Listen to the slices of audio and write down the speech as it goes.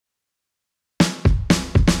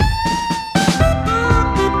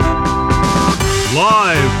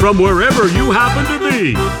Live from wherever you happen to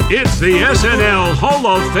be, it's the SNL Hall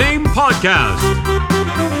of Fame podcast.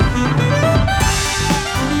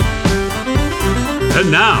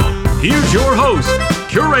 And now, here's your host,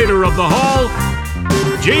 curator of the Hall,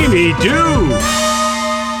 Jamie Dew.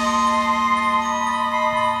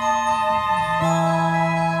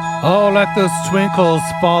 Oh, let those twinkles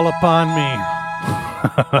fall upon me.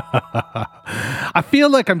 I feel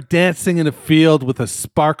like I'm dancing in a field with a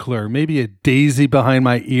sparkler, maybe a daisy behind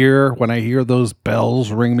my ear when I hear those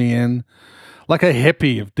bells ring me in, like a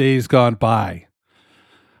hippie of days gone by.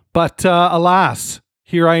 But alas,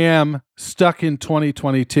 here I am, stuck in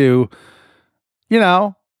 2022,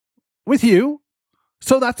 with you.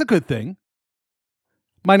 So that's a good thing.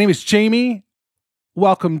 My name is Jamie.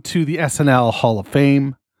 Welcome to the SNL Hall of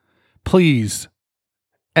Fame. Please,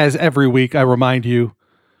 as every week I remind you,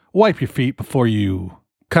 wipe your feet before you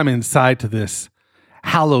come inside to this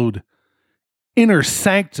hallowed inner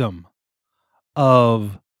sanctum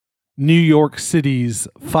of New York City's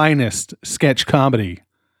finest sketch comedy,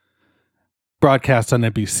 broadcast on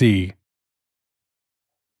NBC.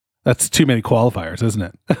 That's too many qualifiers, isn't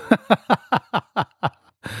it?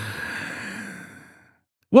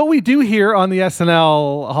 What we do here on the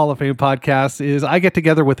SNL Hall of Fame podcast is I get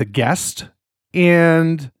together with a guest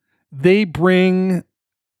and they bring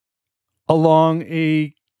along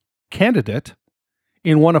a candidate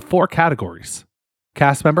in one of four categories: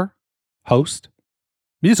 cast member, host,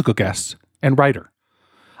 musical guest, and writer.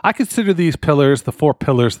 I consider these pillars the four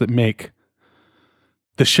pillars that make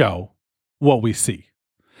the show what we see.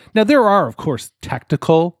 Now, there are, of course,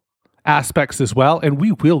 technical aspects as well, and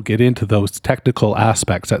we will get into those technical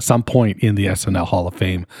aspects at some point in the SNL Hall of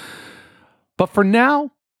Fame. But for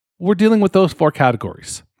now, we're dealing with those four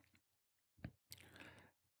categories.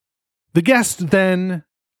 The guest then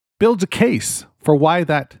builds a case for why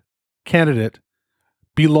that candidate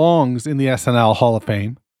belongs in the SNL Hall of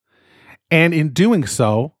Fame, and in doing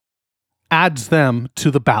so, adds them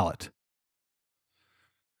to the ballot.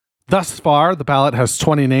 Thus far, the ballot has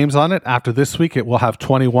 20 names on it. After this week, it will have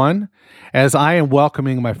 21, as I am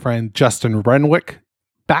welcoming my friend Justin Renwick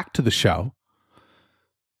back to the show.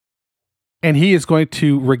 And he is going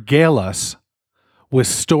to regale us with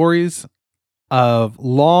stories of the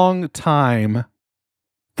longest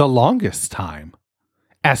time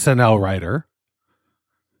SNL writer,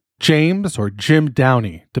 James or Jim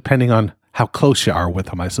Downey, depending on how close you are with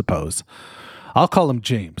him, I suppose. I'll call him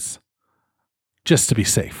James, just to be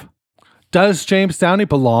safe. Does James Downey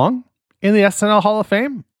belong in the SNL Hall of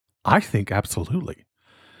Fame? I think absolutely.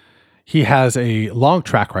 He has a long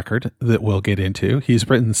track record that we'll get into. He's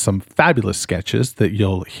written some fabulous sketches that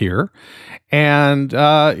you'll hear. And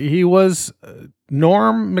he was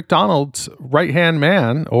Norm Macdonald's right-hand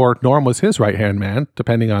man, or Norm was his right-hand man,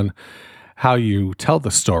 depending on how you tell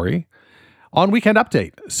the story, on Weekend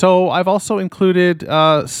Update. So I've also included,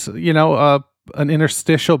 an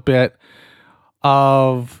interstitial bit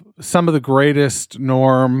of some of the greatest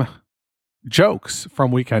Norm jokes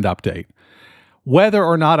from Weekend Update. Whether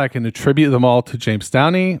or not I can attribute them all to James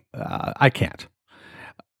Downey, I can't.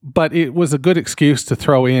 But it was a good excuse to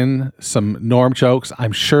throw in some Norm jokes.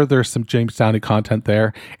 I'm sure there's some James Downey content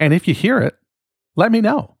there. And if you hear it, let me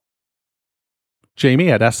know. Jamie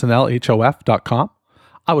at snlhof.com.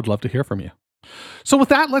 I would love to hear from you. So with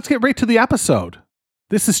that, let's get right to the episode.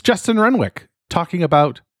 This is Justin Renwick talking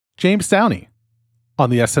about James Downey on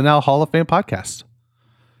the SNL Hall of Fame podcast.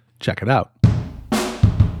 Check it out.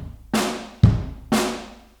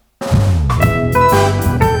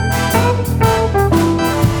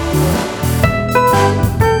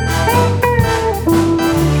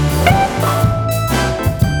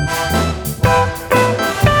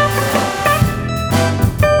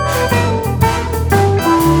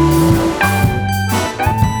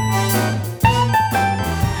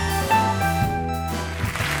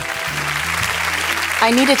 I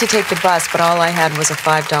needed to take the bus, but all I had was a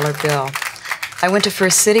 $5 bill. I went to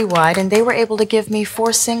First Citywide, and they were able to give me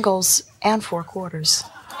 4 singles and 4 quarters.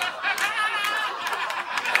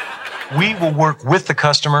 We will work with the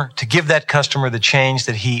customer to give that customer the change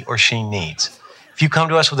that he or she needs. If you come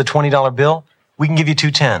to us with a $20 bill, we can give you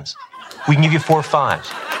 2 10s. We can give you 4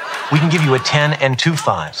 5s. We can give you a 10 and 2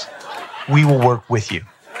 5s. We will work with you.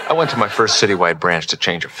 I went to my First Citywide branch to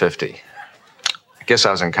change a 50. I guess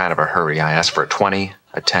I was in kind of a hurry. I asked for a 20,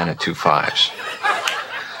 a 10, and 2 5s.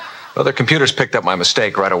 Well, their computers picked up my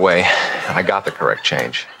mistake right away, and I got the correct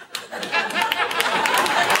change.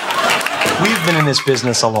 We've been in this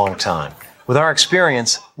business a long time. With our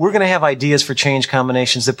experience, we're going to have ideas for change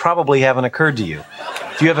combinations that probably haven't occurred to you.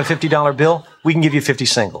 If you have a $50 bill, we can give you 50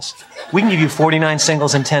 singles. We can give you 49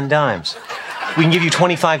 singles and 10 dimes. We can give you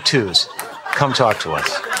 25 twos. Come talk to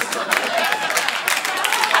us.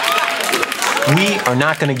 We are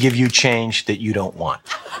not going to give you change that you don't want.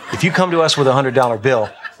 If you come to us with a $100 bill,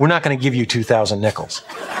 we're not going to give you 2,000 nickels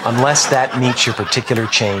unless that meets your particular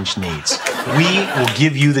change needs. We will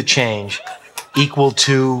give you the change equal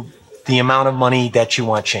to the amount of money that you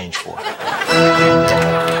want change for.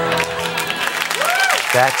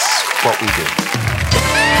 That's what we do.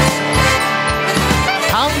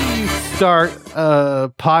 How do you start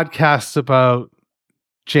a podcast about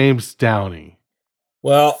James Downey?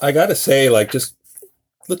 Well, I got to say, like, just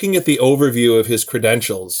looking at the overview of his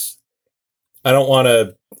credentials, I don't want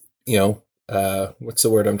to, what's the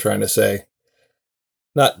word I'm trying to say?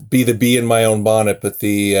 Not be the bee in my own bonnet, but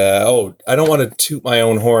I don't want to toot my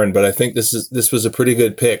own horn, but I think this was a pretty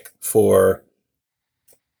good pick for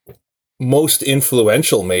most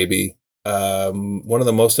influential, maybe, one of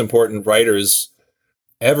the most important writers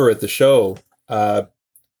ever at the show.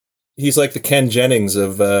 He's like the Ken Jennings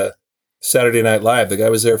of Saturday Night Live. The guy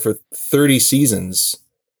was there for 30 seasons.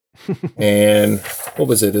 And what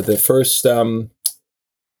was it? The first,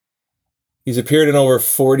 he's appeared in over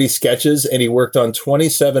 40 sketches, and he worked on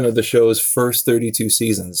 27 of the show's first 32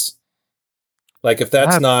 seasons. Like, if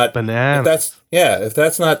that's not bananas. If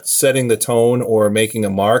that's not setting the tone or making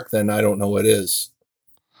a mark, then I don't know what is.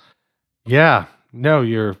 Yeah, no,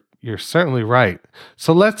 you're certainly right.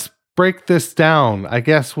 So let's break this down. I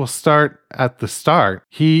guess we'll start at the start.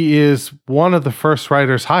 He is one of the first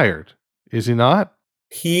writers hired, is he not?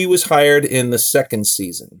 He was hired in the second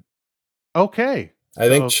season. Okay. I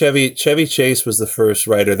think Chevy Chase was the first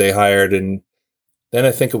writer they hired, and then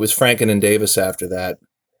I think it was Franken and Davis after that.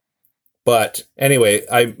 But anyway,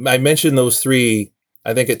 I mentioned those three.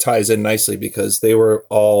 I think it ties in nicely because they were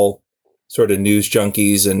all sort of news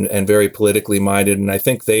junkies and very politically minded, and I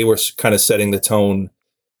think they were kind of setting the tone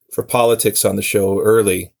for politics on the show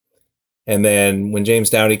early. And then when James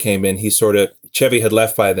Downey came in, Chevy had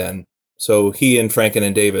left by then. So he and Franken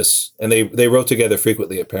and Davis, and they wrote together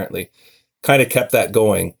frequently, apparently, kind of kept that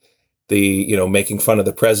going. Making fun of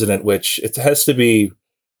the president, which it has to be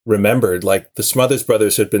remembered, like the Smothers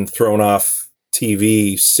Brothers had been thrown off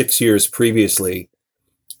TV 6 years previously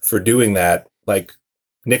for doing that. Like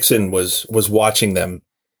Nixon was watching them.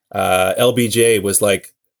 LBJ was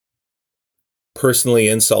like personally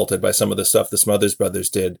insulted by some of the stuff the Smothers Brothers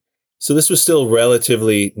did. So this was still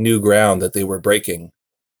relatively new ground that they were breaking.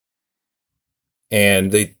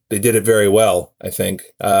 And they did it very well, I think.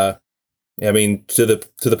 To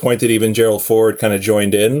the point that even Gerald Ford kind of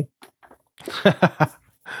joined in.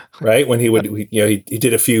 Right? When he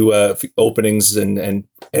did a few openings and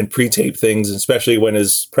pre-tape things, especially when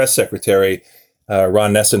his press secretary,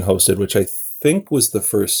 Ron Nessen, hosted, which I think was the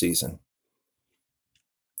first season.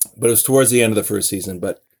 But it was towards the end of the first season.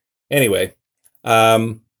 But anyway,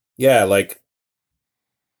 it's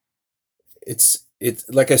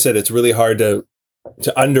like I said, it's really hard to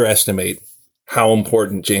underestimate how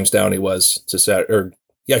important James Downey was to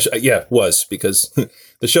was, because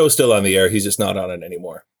the show's still on the air. He's just not on it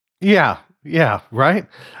anymore. Yeah, right?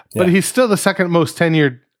 But he's still the second most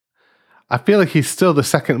tenured. I feel like he's still the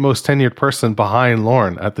second most tenured person behind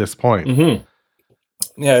Lorne at this point. Mm-hmm.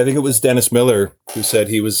 Yeah, I think it was Dennis Miller who said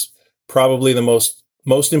he was probably the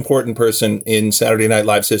most important person in Saturday Night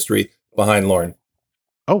Live's history behind Lorne.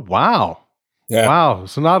 Oh, wow. Yeah. Wow.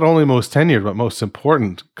 So not only most tenured, but most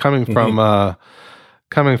important, coming from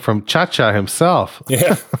Cha-Cha himself.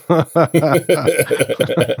 Yeah.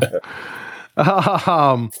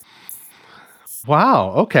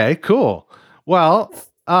 Wow. Okay, cool. Well,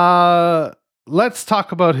 let's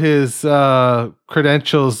talk about his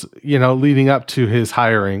credentials, leading up to his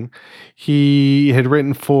hiring. He had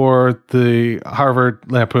written for the Harvard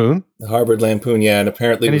Lampoon. The Harvard Lampoon, yeah. And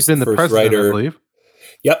apparently he's been the first writer, I believe.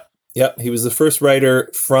 Yep. He was the first writer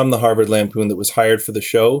from the Harvard Lampoon that was hired for the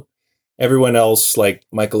show. Everyone else, like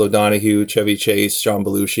Michael O'Donoghue, Chevy Chase, John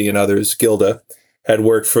Belushi, and others, Gilda, had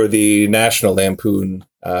worked for the National Lampoon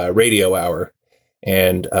radio hour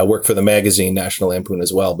and worked for the magazine National Lampoon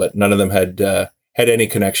as well. But none of them had any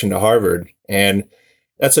connection to Harvard. And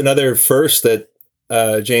that's another first that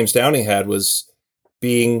James Downey had, was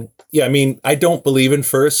being, I don't believe in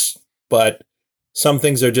firsts, but some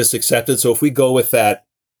things are just accepted. So if we go with that,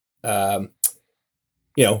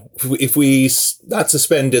 if we not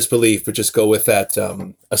suspend disbelief, but just go with that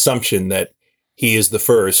assumption that he is the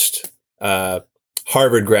first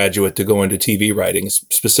Harvard graduate to go into TV writing,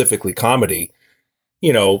 specifically comedy.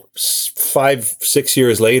 5-6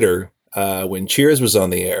 years later, when Cheers was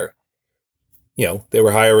on the air, they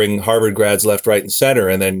were hiring Harvard grads left, right, and center.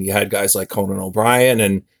 And then you had guys like Conan O'Brien.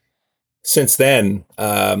 And since then,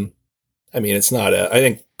 I mean, it's not I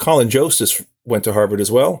think Colin Jost went to Harvard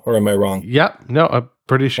as well, or am I wrong? Yep. No, I'm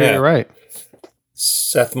pretty sure you're right.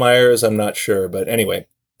 Seth Meyers, I'm not sure. But anyway,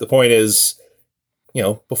 the point is,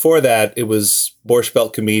 before that, it was Borscht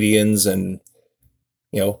Belt comedians and,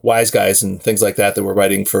 wise guys and things like that were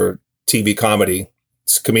writing for TV comedy.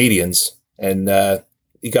 It's comedians. And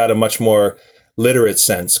you got a much more literate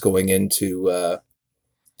sense going into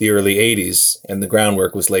the early 80s. And the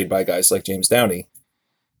groundwork was laid by guys like James Downey.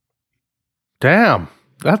 Damn.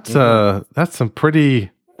 That's some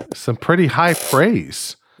pretty high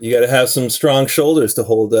praise. You got to have some strong shoulders to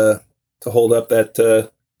hold up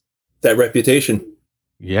that reputation.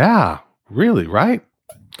 Yeah, really, right?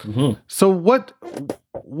 Mm-hmm. So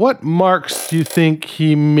what marks do you think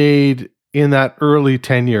he made in that early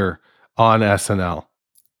tenure on SNL?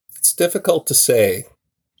 It's difficult to say.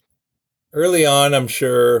 Early on, I'm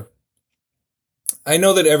sure. I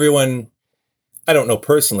know that everyone. I don't know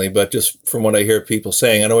personally, but just from what I hear people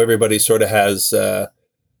saying, I know everybody sort of has.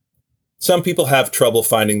 Some people have trouble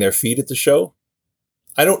finding their feet at the show.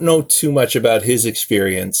 I don't know too much about his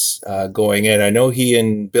experience going in. I know he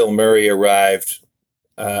and Bill Murray arrived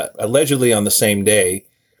allegedly on the same day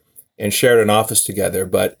and shared an office together,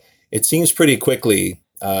 but it seems pretty quickly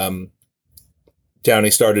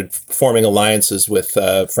Downey started forming alliances with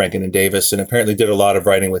Franken and Davis, and apparently did a lot of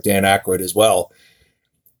writing with Dan Aykroyd as well.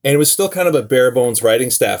 And it was still kind of a bare bones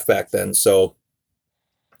writing staff back then, so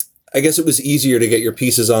I guess it was easier to get your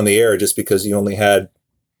pieces on the air just because you only had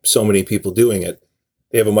so many people doing it.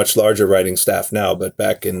 They have a much larger writing staff now, but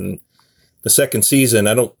back in the second season,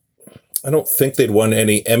 I don't think they'd won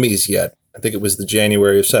any Emmys yet. I think it was the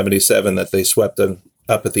January of '77 that they swept them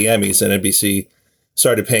up at the Emmys, and NBC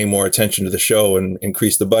started paying more attention to the show and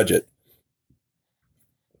increased the budget.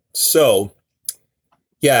 So,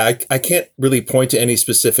 yeah, I can't really point to any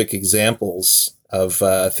specific examples of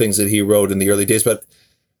things that he wrote in the early days, but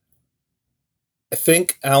I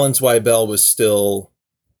think Alan Zweibel was still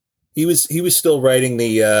he was still writing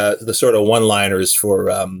the sort of one-liners for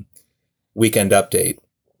Weekend Update.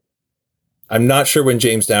 I'm not sure when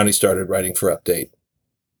James Downey started writing for Update.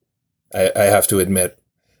 I have to admit,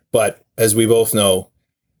 but as we both know,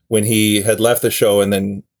 when he had left the show and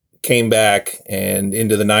then came back and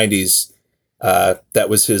into the 90s, that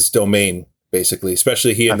was his domain basically.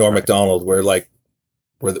 Especially he and Norm Macdonald were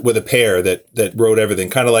a pair that wrote everything,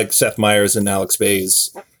 kind of like Seth Meyers and Alex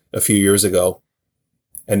Bays a few years ago.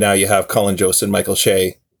 And now you have Colin Jost and Michael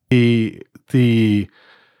Shea. The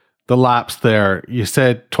lapse there, you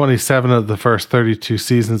said 27 of the first 32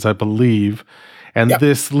 seasons, I believe. And Yep.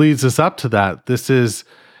 This leads us up to that. This is,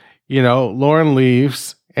 Lauren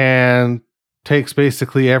leaves and takes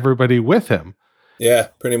basically everybody with him. Yeah,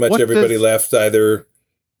 pretty much everybody left either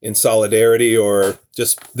in solidarity or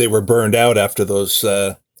just they were burned out after those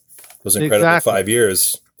incredible 5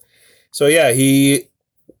 years. So yeah, he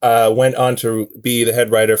went on to be the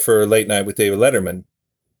head writer for Late Night with David Letterman,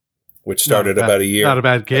 which started about a year. Not a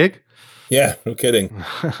bad gig. Yeah, no kidding.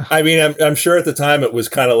 I mean, I'm sure at the time it was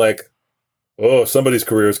kind of like, oh, somebody's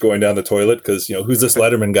career is going down the toilet because, who's this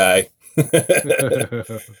Letterman guy?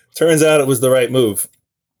 Turns out it was the right move.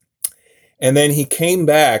 And then he came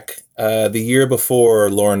back the year before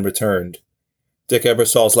Lauren returned, Dick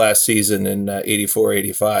Ebersol's last season in 84,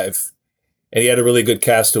 85. And he had a really good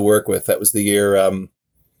cast to work with. That was the year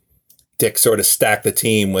Dick sort of stacked the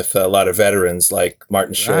team with a lot of veterans like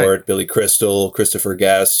Martin Short, Billy Crystal, Christopher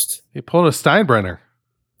Guest. He pulled a Steinbrenner.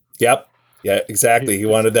 Yep. Yeah, exactly. He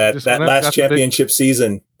wanted that last championship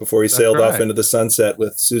season before he sailed off into the sunset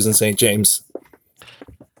with Susan St. James.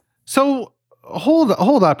 So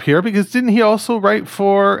hold up here, because didn't he also write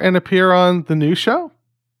for and appear on the new show?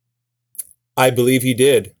 I believe he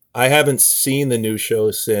did. I haven't seen the new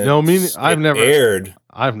show since I've never aired.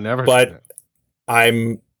 I've never but seen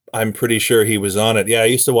it. I'm pretty sure he was on it. Yeah, I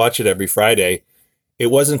used to watch it every Friday. It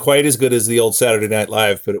wasn't quite as good as the old Saturday Night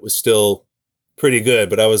Live, but it was still pretty good.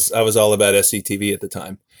 But I was all about SCTV at the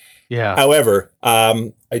time. Yeah. However,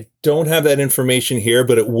 I don't have that information here,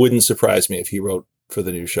 but it wouldn't surprise me if he wrote for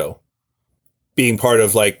the new show. Being part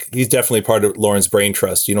of he's definitely part of Lauren's brain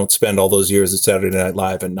trust. You don't spend all those years at Saturday Night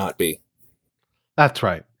Live and not be. That's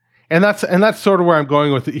right. And that's sort of where I'm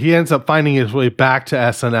going with it. He ends up finding his way back to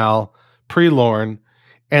SNL pre-Lauren,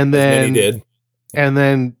 and then he did. And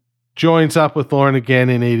then joins up with Lauren again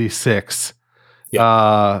in 86.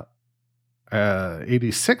 Yeah.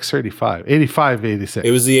 86 or 85? 85, 86.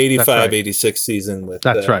 It was the 85, 86 season with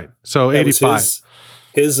That's right. So 85.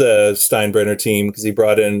 His Steinbrenner team, because he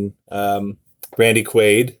brought in Randy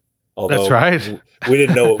Quaid. Although that's right. We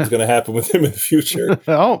didn't know what was going to happen with him in the future.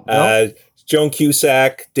 No. Joan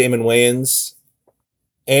Cusack, Damon Wayans.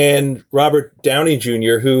 and Robert Downey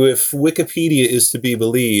Jr., who, if Wikipedia is to be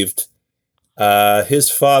believed, his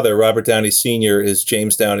father, Robert Downey Sr., is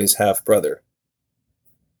James Downey's half brother.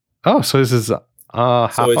 Oh, so this is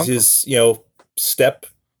half so it's his, step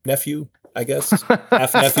nephew, I guess,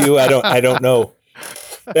 half nephew. I don't know.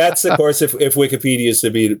 That's, of course, if Wikipedia is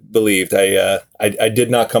to be believed. I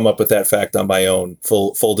did not come up with that fact on my own.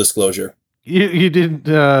 Full disclosure. You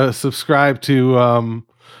didn't subscribe to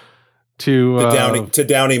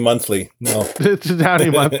Downey Monthly. No, to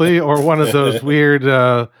Downey Monthly, or one of those weird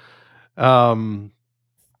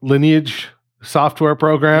lineage software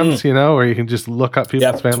programs, where you can just look up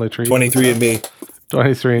people's family trees. 23andMe.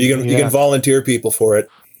 23andMe. You can volunteer people for it.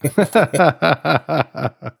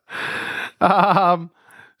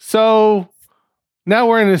 So now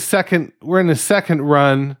we're in his second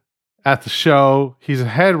run at the show. He's a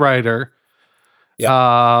head writer.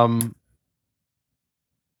 Yeah.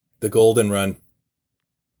 The golden run.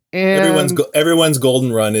 And everyone's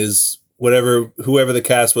golden run is whoever the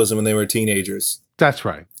cast was when they were teenagers. That's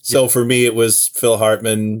right. So for me, it was Phil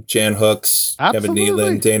Hartman, Jan Hooks, Absolutely. Kevin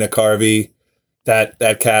Nealon, Dana Carvey.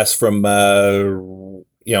 That cast from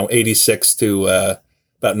 86 to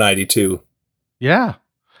about 92. Yeah.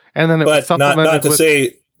 And then not to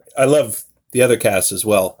say I love the other cast as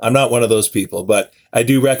well. I'm not one of those people, but I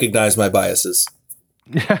do recognize my biases.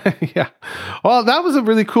 Yeah. Well, that was a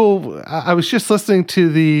really cool. I was just listening to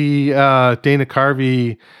the Dana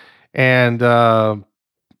Carvey and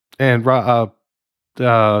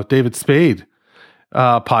David Spade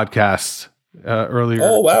podcast earlier.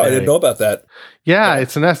 Oh wow, today. I didn't know about that. Yeah,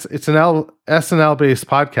 it's an SNL based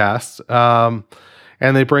podcast.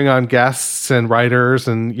 And they bring on guests and writers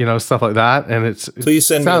and stuff like that. And please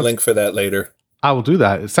send me a link for that later. I will do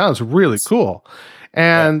that. It sounds really cool.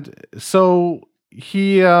 And so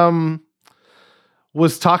he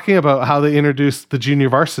was talking about how they introduced the junior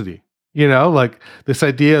varsity. Like this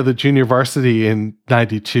idea of the junior varsity in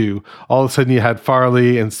 92. All of a sudden you had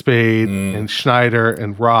Farley and Spade and Schneider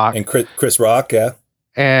and Rock. And Chris Rock, yeah.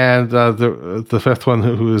 And the fifth one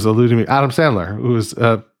who is eluding me, Adam Sandler, who was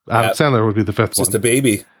Adam Sandler would be the fifth one. Just a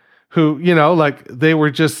baby. Who, like they were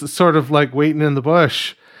just sort of like waiting in the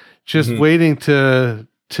bush, just waiting to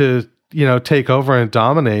take over and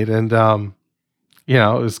dominate. And, it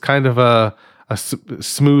was kind of a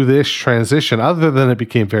smoothish transition, other than it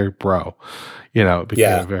became very bro. It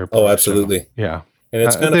became very bro. Oh, absolutely. Show. Yeah. And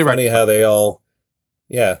it's kind of funny how they all,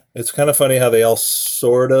 it's kind of funny how they all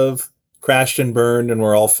sort of crashed and burned and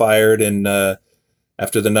were all fired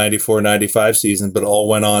after the 94-95 season, but all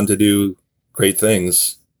went on to do great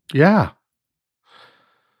things. Yeah.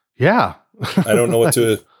 Yeah. I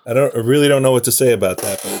really don't know what to say about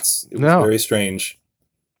that, but it was very strange.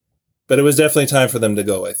 But it was definitely time for them to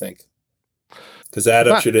go, I think. Because that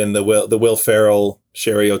ushered in the Will Ferrell,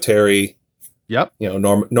 Sherry O'Terry,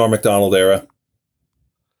 Norm Macdonald era.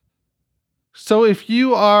 So if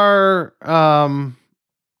you are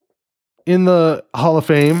in the Hall of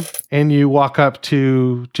Fame and you walk up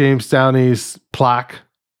to James Downey's plaque,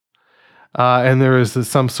 and there is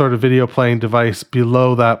some sort of video playing device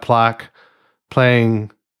below that plaque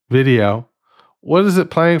playing video, what is it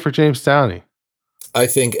playing for James Downey? I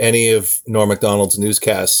think any of Norm Macdonald's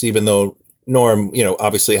newscasts, even though Norm,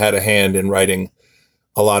 obviously had a hand in writing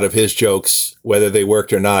a lot of his jokes, whether they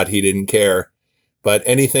worked or not, he didn't care. But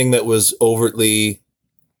anything that was overtly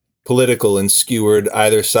political and skewered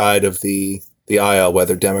either side of the aisle,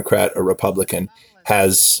 whether Democrat or Republican,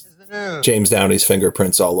 has James Downey's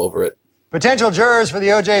fingerprints all over it. Potential jurors for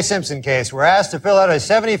the O.J. Simpson case were asked to fill out a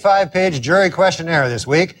 75-page jury questionnaire this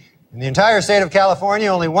week. In the entire state of California,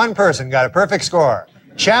 only one person got a perfect score.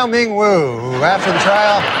 Xiao Ming Wu, who after the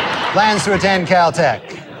trial plans to attend Caltech.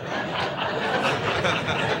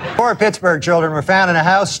 4 Pittsburgh children were found in a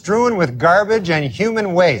house strewn with garbage and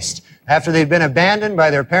human waste after they'd been abandoned by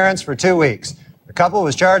their parents for 2 weeks. The couple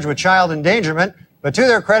was charged with child endangerment, but to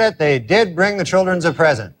their credit, they did bring the children a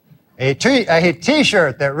present. A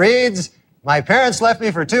T-shirt that reads, "My parents left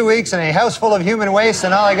me for 2 weeks in a house full of human waste,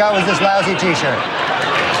 and all I got was this lousy T-shirt."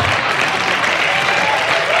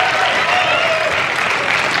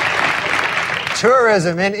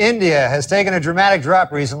 Tourism in India has taken a dramatic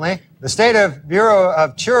drop recently. The State Bureau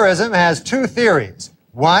of Tourism has 2 theories.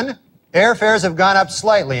 1, airfares have gone up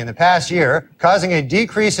slightly in the past year, causing a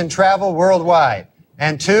decrease in travel worldwide.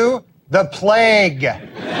 And 2, the plague.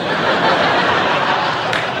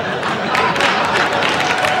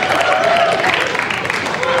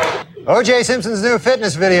 O.J. Simpson's new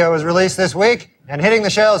fitness video was released this week, and hitting the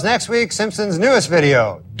shelves next week, Simpson's newest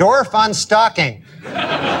video, Dorf on Stocking.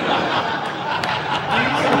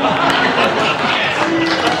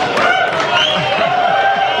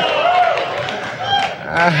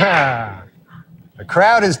 The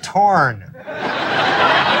crowd is torn.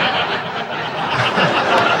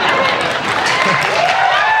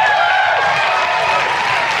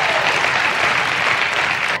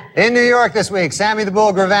 In New York this week, Sammy the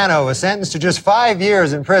Bull Gravano was sentenced to just 5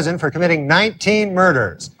 years in prison for committing 19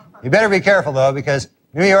 murders. You better be careful, though, because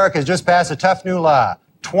New York has just passed a tough new law.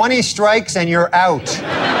 20 strikes and you're out.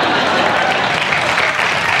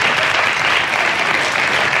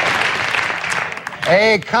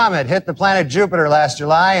 A comet hit the planet Jupiter last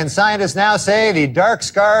July, and scientists now say the dark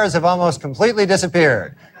scars have almost completely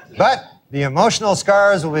disappeared. But the emotional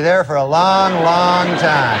scars will be there for a long, long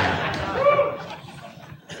time.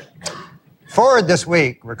 Ford this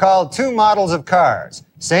week recalled 2 models of cars,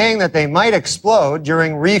 saying that they might explode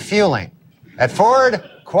during refueling. At Ford,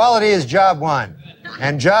 quality is job 1.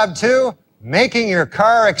 And job 2, making your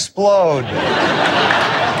car explode.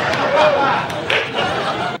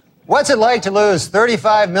 What's it like to lose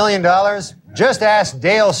 $35 million? Just ask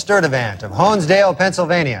Dale Sturdivant of Honesdale,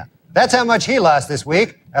 Pennsylvania. That's how much he lost this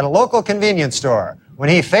week at a local convenience store when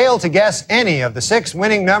he failed to guess any of the 6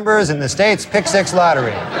 winning numbers in the state's Pick 6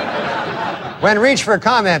 lottery. When reached for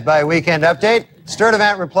comment by Weekend Update,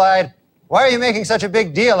 Sturdivant replied, "Why are you making such a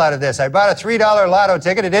big deal out of this? I bought a $3 lotto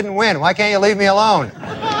ticket. It didn't win. Why can't you leave me alone?"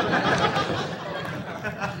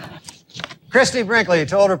 Christy Brinkley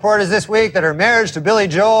told reporters this week that her marriage to Billy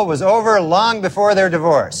Joel was over long before their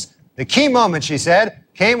divorce. The key moment, she said,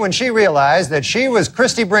 came when she realized that she was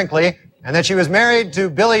Christy Brinkley and that she was married to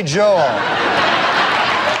Billy Joel.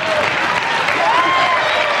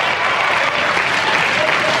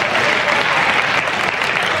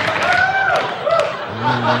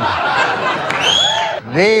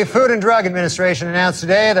 The Food and Drug Administration announced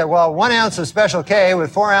today that while 1 ounce of Special K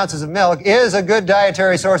with 4 ounces of milk is a good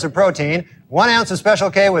dietary source of protein, 1 ounce of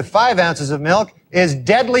Special K with 5 ounces of milk is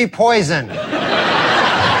deadly poison.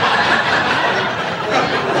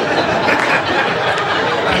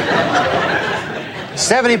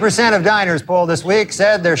 70% of diners polled this week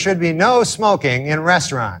said there should be no smoking in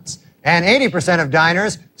restaurants. And 80% of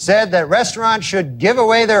diners said that restaurants should give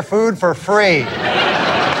away their food for free.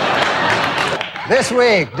 This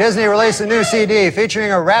week, Disney released a new CD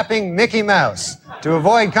featuring a rapping Mickey Mouse. To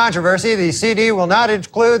avoid controversy, the CD will not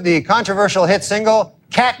include the controversial hit single,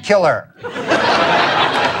 Cat Killer.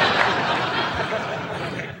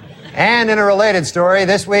 And in a related story,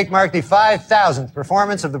 this week marked the 5,000th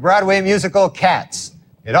performance of the Broadway musical Cats.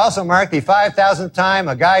 It also marked the 5,000th time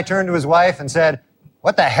a guy turned to his wife and said,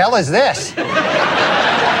 "What the hell is this?"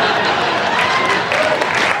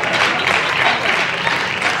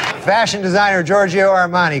 Fashion designer Giorgio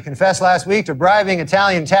Armani confessed last week to bribing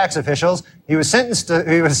Italian tax officials. He was sentenced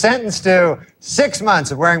to 6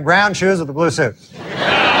 months of wearing brown shoes with a blue suit.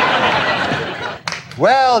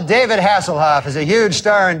 Well, David Hasselhoff is a huge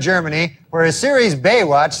star in Germany, where his series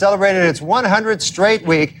Baywatch celebrated its 100th straight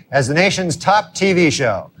week as the nation's top TV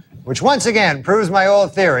show, which once again proves my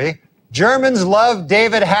old theory: Germans love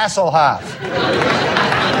David Hasselhoff.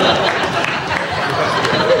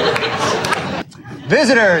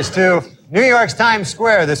 Visitors to New York's Times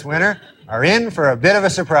Square this winter are in for a bit of a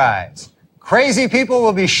surprise. Crazy people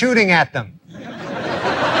will be shooting at them.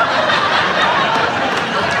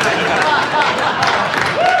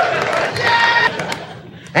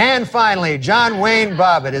 And finally, John Wayne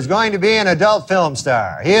Bobbitt is going to be an adult film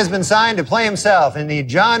star. He has been signed to play himself in the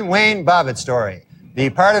John Wayne Bobbitt story. The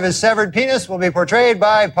part of his severed penis will be portrayed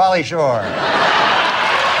by Pauly Shore.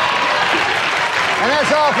 And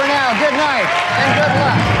that's all for now. Good night and good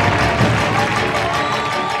luck.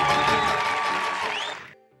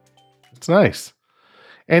 It's nice.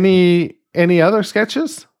 Any other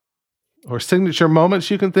sketches or signature moments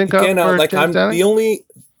you can think of? Again, I'm Downey? the only.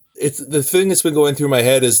 It's the thing that's been going through my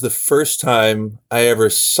head is the first time I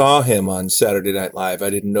ever saw him on Saturday Night Live.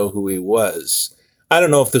 I didn't know who he was. I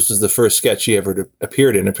don't know if this was the first sketch he ever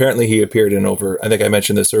appeared in. Apparently, he appeared in over. I think I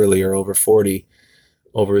mentioned this earlier. Over 40.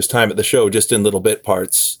 Over his time at the show, just in little bit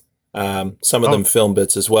parts. Some of them film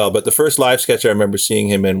bits as well. But the first live sketch I remember seeing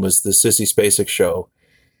him in was the Sissy Spacek show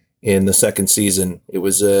in the second season. It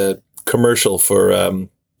was a commercial for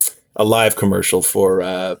a live commercial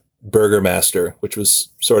for Burger Master, which was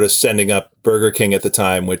sort of sending up Burger King at the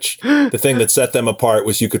time, which the thing that set them apart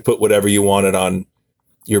was you could put whatever you wanted on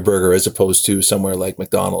your burger as opposed to somewhere like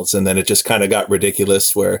McDonald's. And then it just kind of got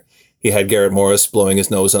ridiculous where he had Garrett Morris blowing his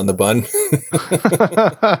nose on the bun.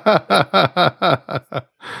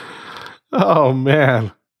 Oh,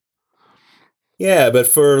 man. Yeah, but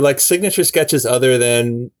for like signature sketches other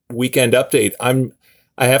than Weekend Update,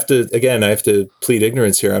 I have to plead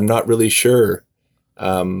ignorance here. I'm not really sure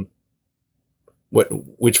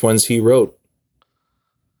which ones he wrote.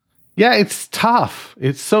 Yeah, it's tough.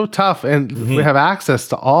 It's so tough. And we have access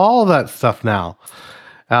to all that stuff now.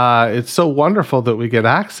 It's so wonderful that we get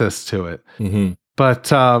access to it.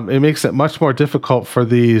 But it makes it much more difficult for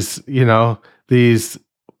these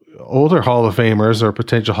older Hall of Famers or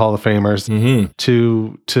potential Hall of Famers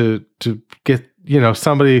to get,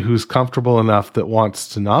 somebody who's comfortable enough that wants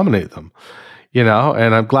to nominate them, and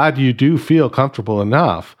I'm glad you do feel comfortable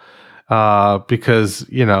enough because,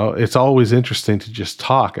 it's always interesting to just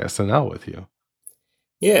talk SNL with you.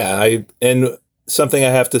 Yeah. And something I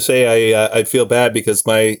have to say, I feel bad because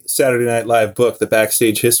my Saturday Night Live book, The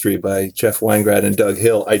Backstage History by Jeff Weingrad and Doug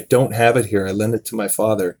Hill, I don't have it here. I lent it to my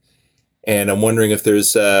father. And I'm wondering if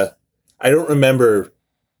there's, I don't remember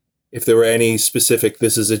if there were any specific,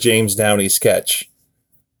 this is a James Downey sketch.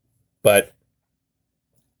 But,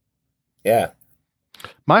 yeah.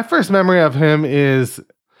 My first memory of him is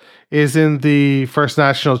in the First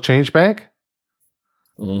National Change Bank.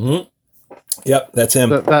 Yep, that's him.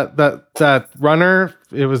 That runner.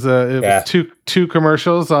 It was two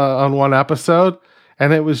commercials on one episode,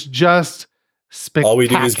 and it was just spectacular. All we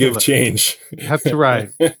do is give change. That's right.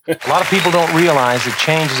 A lot of people don't realize that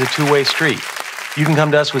change is a two-way street. You can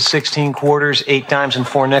come to us with 16 quarters, 8 dimes, and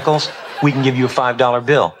 4 nickels. We can give you a $5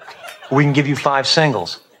 bill. Or we can give you 5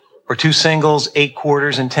 singles. Or 2 singles, 8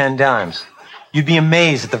 quarters, and 10 dimes. You'd be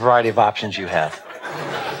amazed at the variety of options you have.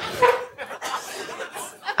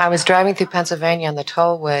 I was driving through Pennsylvania on the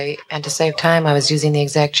tollway, and to save time, I was using the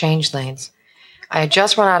exact change lanes. I had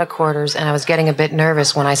just run out of quarters, and I was getting a bit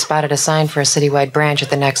nervous when I spotted a sign for a citywide branch at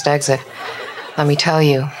the next exit. Let me tell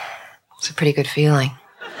you, it's a pretty good feeling.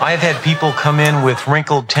 I have had people come in with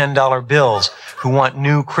wrinkled $10 bills who want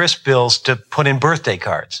new crisp bills to put in birthday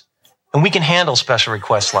cards. And we can handle special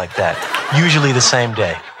requests like that, usually the same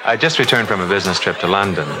day. I just returned from a business trip to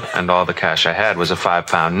London, and all the cash I had was a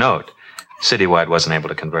 £5 note. Citywide wasn't able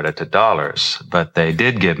to convert it to dollars, but they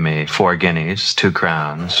did give me 4 guineas, 2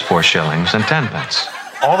 crowns, 4 shillings, and 10 pence.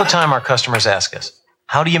 All the time our customers ask us,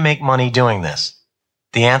 how do you make money doing this?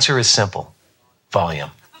 The answer is simple. Volume.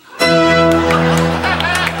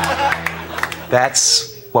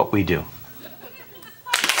 That's what we do.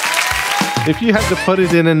 If you had to put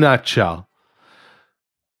it in a nutshell,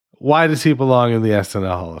 why does he belong in the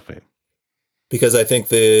SNL Hall of Fame? Because I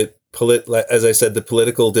think as I said, the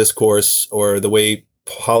political discourse or the way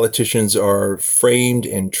politicians are framed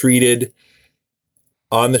and treated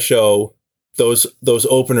on the show, those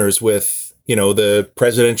openers with, the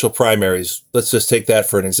presidential primaries, let's just take that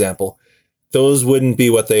for an example. Those wouldn't be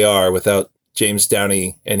what they are without James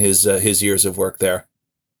Downey and his years of work there.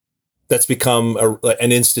 That's become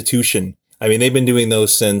an institution. I mean, they've been doing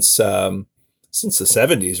those since the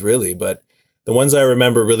 70s, really. But the ones I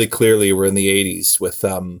remember really clearly were in the 80s with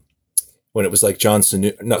when it was like not John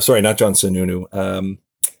Sununu.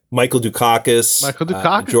 Michael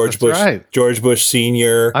Dukakis. George Bush. Right. George Bush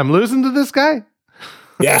Sr. I'm losing to this guy?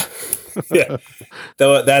 Yeah. Yeah.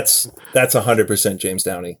 Though that's 100% James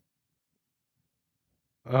Downey.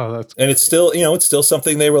 Oh, that's great. And it's still, it's still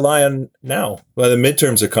something they rely on now. Well, the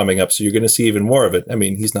midterms are coming up, so you're going to see even more of it. I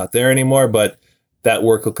mean, he's not there anymore, but that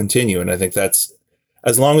work will continue. And I think that's,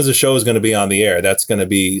 as long as the show is going to be on the air, that's going to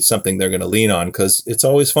be something they're going to lean on because it's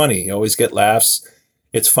always funny. You always get laughs.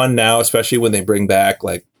 It's fun now, especially when they bring back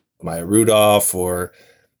like Maya Rudolph or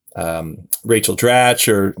Rachel Dratch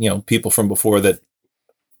or, people from before that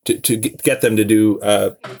to get them to do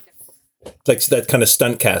like that kind of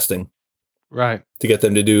stunt casting. Right. To get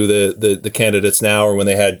them to do the candidates now, or when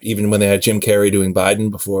they had Jim Carrey doing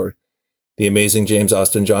Biden before the amazing James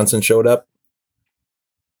Austin Johnson showed up.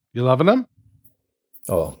 You loving him?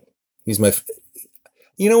 Oh, he's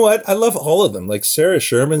you know what? I love all of them. Like Sarah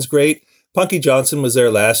Sherman's great. Punky Johnson was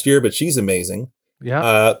there last year, but she's amazing.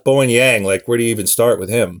 Yeah. Bowen Yang, like where do you even start with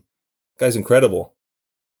him? Guy's incredible.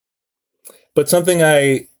 But something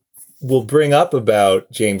I will bring up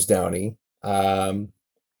about James Downey,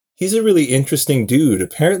 he's a really interesting dude.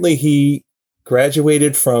 Apparently, he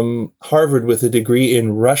graduated from Harvard with a degree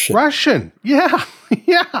in Russian. Russian, yeah,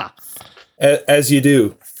 yeah. As you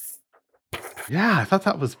do. Yeah, I thought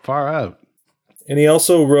that was far out. And he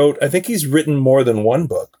also wrote, I think he's written more than one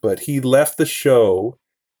book, but he left the show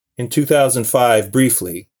in 2005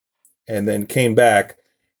 briefly and then came back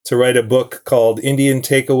to write a book called Indian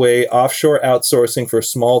Takeaway: Offshore Outsourcing for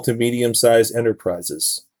Small to Medium-Sized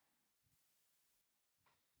Enterprises.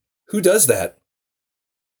 Who does that?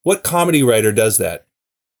 What comedy writer does that?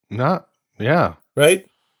 Yeah. Right?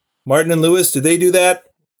 Martin and Lewis, did they do that?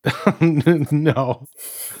 No.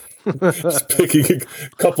 Just picking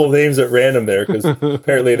a couple of names at random there because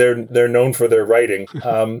apparently they're known for their writing.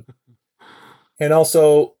 And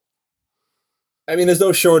also, I mean, there's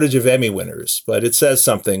no shortage of Emmy winners, but it says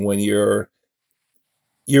something when you're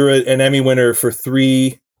an Emmy winner for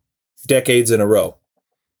 3 decades in a row.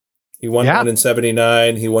 He won one in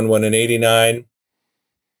 79. He won one in 89.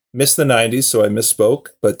 Missed the 90s, so I misspoke.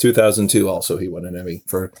 But 2002 also he won an Emmy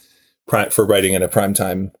for writing in a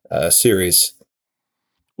primetime series.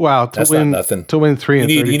 Wow, That's not nothing. To win 3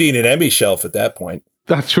 and you need an Emmy shelf at that point.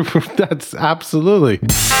 That's absolutely.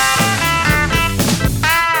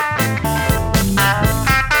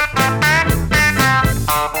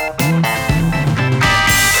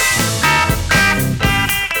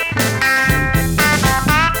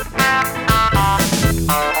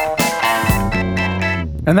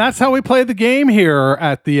 And that's how we play the game here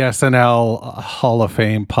at the SNL Hall of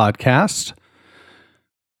Fame podcast.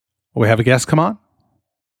 We have a guest come on.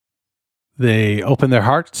 They open their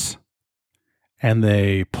hearts and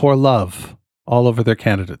they pour love all over their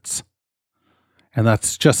candidates. And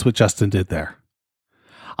that's just what Justin did there.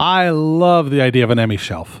 I love the idea of an Emmy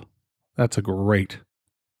shelf. That's a great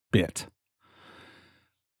bit.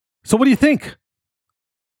 So what do you think?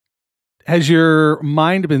 Has your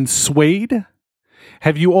mind been swayed?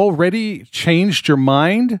 Have you already changed your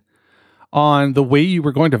mind on the way you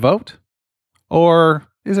were going to vote? Or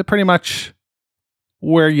is it pretty much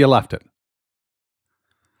where you left it?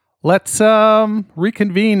 Let's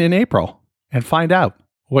reconvene in April and find out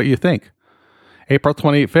what you think. April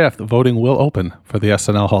 25th, voting will open for the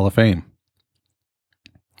SNL Hall of Fame.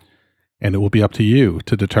 And it will be up to you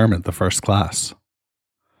to determine the first class.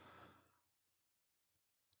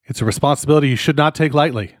 It's a responsibility you should not take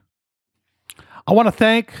lightly. I want to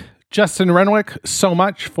thank Justin Renwick so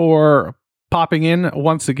much for popping in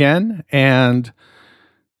once again and,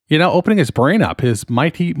 opening his brain up, his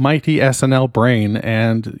mighty, mighty SNL brain,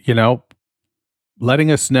 and,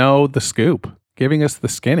 letting us know the scoop, giving us the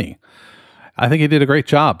skinny. I think he did a great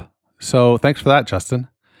job. So thanks for that, Justin.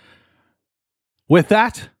 With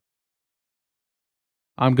that,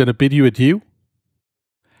 I'm going to bid you adieu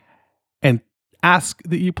and ask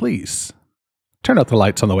that you please turn out the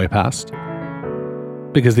lights on the way past,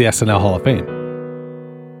 because the SNL Hall of Fame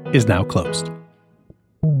is now closed.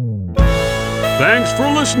 Thanks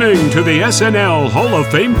for listening to the SNL Hall of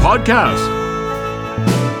Fame podcast.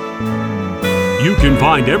 You can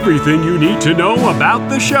find everything you need to know about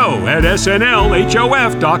the show at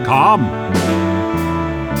snlhof.com.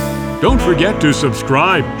 Don't forget to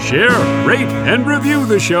subscribe, share, rate, and review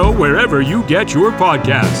the show wherever you get your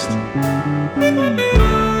podcasts.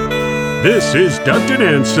 This is Doug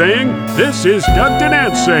Dinant saying, this is Doug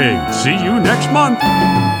Dinant saying, see you next month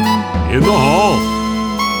in the hall.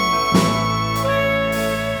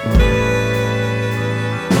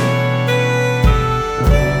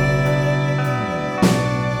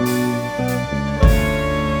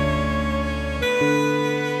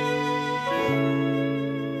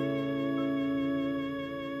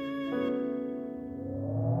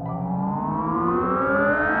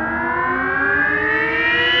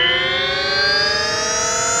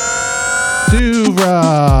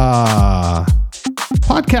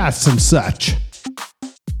 Podcasts and such.